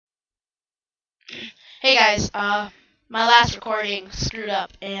Hey guys, my last recording screwed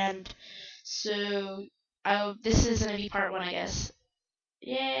up, and so this is gonna be part one, I guess.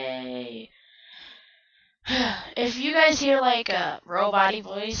 Yay! If you guys hear like a robot-y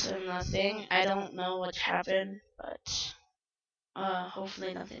voice in the thing, I don't know what happened, but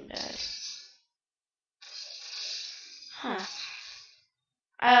hopefully nothing bad. Huh?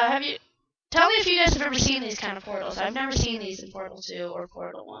 Have you? Tell me if you guys have ever seen these kind of portals. I've never seen these in Portal 2 or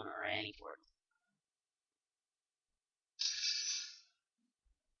Portal 1 or any portal.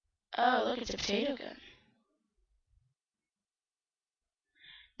 Oh, look, it's a potato gun.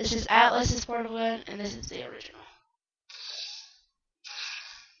 This is Atlas's portal gun, and this is the original.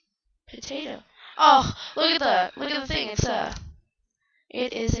 Potato. Oh, look at the thing.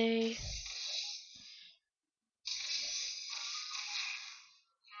 It is a.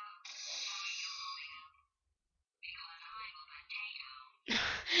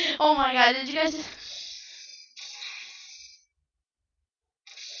 Oh my God! Did you guys?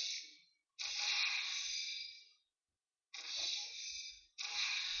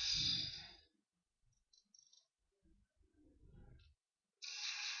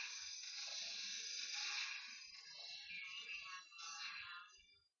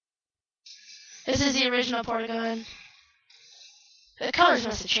 This is the original portal gun. The colors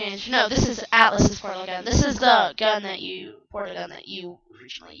must have changed. No, this is Atlas's portal gun. This is the portal gun that you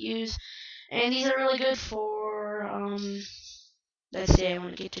originally used, and these are really good for Let's say I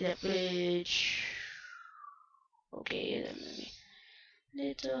want to get to that bridge. Okay, then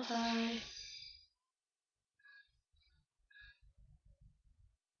maybe little high.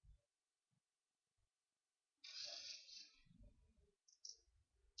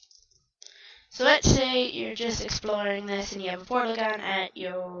 So let's say you're just exploring this and you have a portal gun at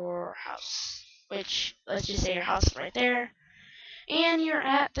your house, which let's just say your house is right there, and you're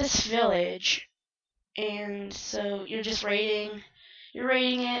at this village, and so you're raiding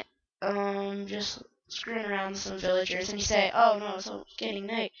it, just screwing around with some villagers, and you say, oh no, so it's getting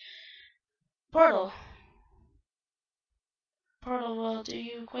night. Portal will do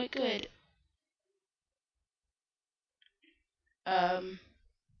you quite good.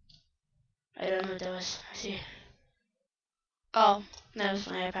 I don't know what that was. I see. Oh, that was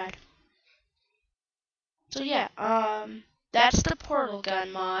my iPad. So yeah, that's the portal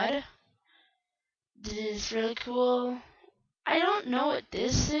gun mod. This is really cool. I don't know what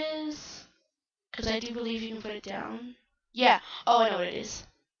this is, because I do believe you can put it down. Yeah. Oh, I know what it is.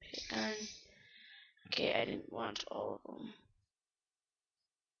 Pick gun. Okay, I didn't want all of them.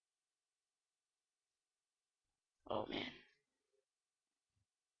 Oh man.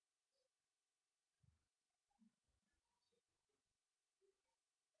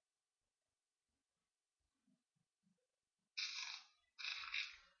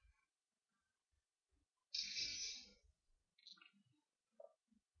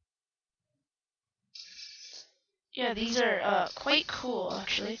 Yeah, these are quite cool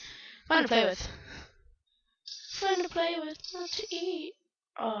actually. Fun to play with. Fun to play with, not to eat.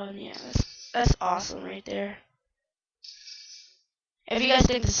 Oh yeah, that's awesome right there. If you guys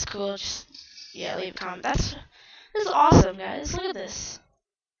think this is cool, just leave a comment. This is awesome, guys. Look at this.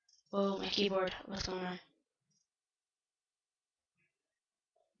 Whoa, my keyboard. What's going on?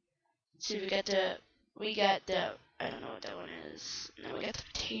 See, we got the I don't know what that one is. Now we got the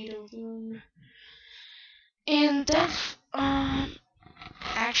potato gun. And that's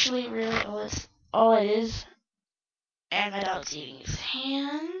actually really all it is. And my dog's eating his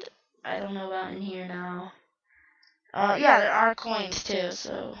hand. I don't know about in here now. Yeah, there are coins too,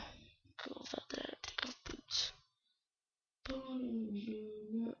 so cool about that. Take off boots.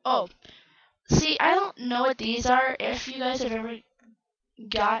 Oh, see, I don't know what these are. If you guys have ever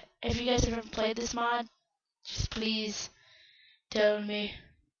played this mod, just please tell me.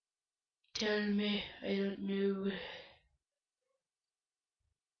 Tell me. I don't know.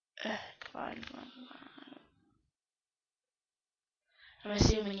 Come on. I'm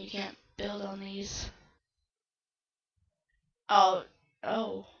assuming you can't build on these. Oh,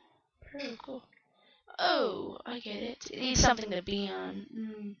 very cool. Oh, I get it. It needs something to be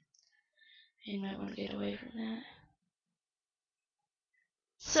on. You might want to get away from that.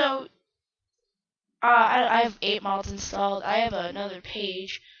 So, I have 8 mods installed. I have another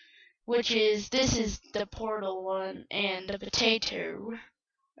page, this is the portal one and the potato.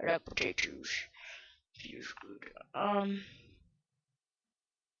 I like potatoes. Feels good.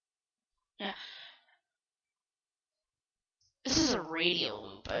 Yeah. This is a radio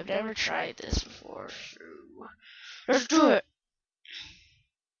loop. I've never tried this before, so let's do it.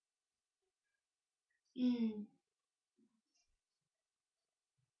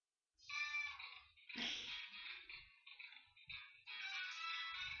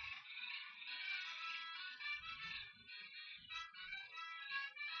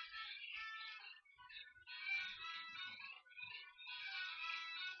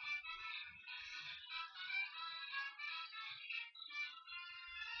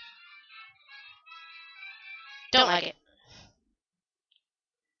 Don't like it.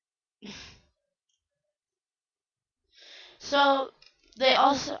 So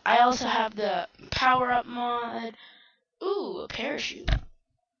I also have the power up mod. Ooh, a parachute.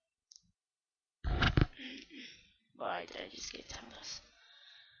 Why did I just get 10 of those?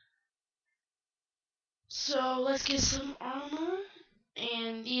 So let's get some armor.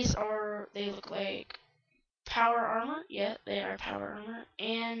 And they look like power armor. Yeah, they are power armor.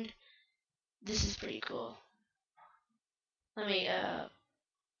 And this is pretty cool. Let me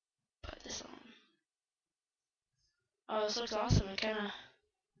put this on. Oh, this looks awesome. It kinda,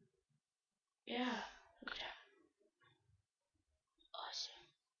 yeah. Look at that. Awesome.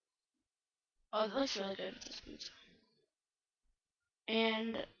 Oh, it looks really good with this boots on.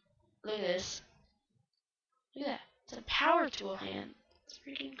 And look at this. Look at that. It's a power tool hand. It's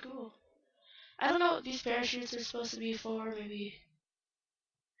freaking cool. I don't know what these parachutes are supposed to be for. Maybe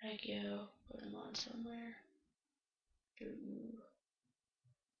I go put them on somewhere.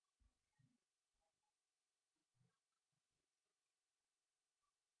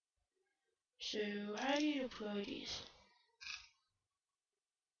 So how do you deploy these?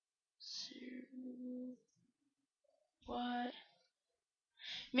 So what?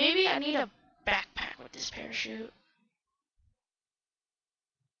 Maybe I need a backpack with this parachute.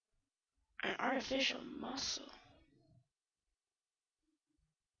 An artificial muscle.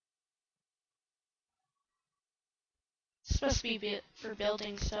 It's supposed to be for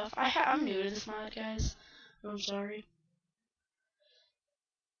building stuff. I'm new to this mod, guys. I'm sorry.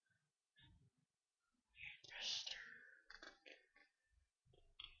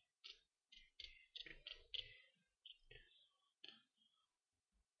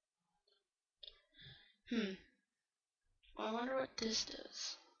 Well, I wonder what this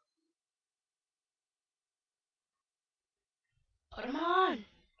does. Put them on.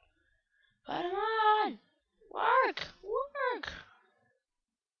 Put them on. Work. Work.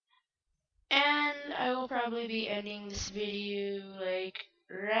 And I will probably be ending this video like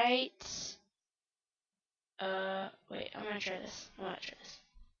right. Wait. I'm gonna try this.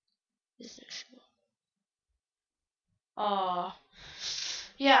 This looks cool. Aw.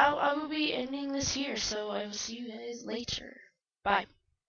 Yeah, I will be ending this here, so I will see you guys later. Bye.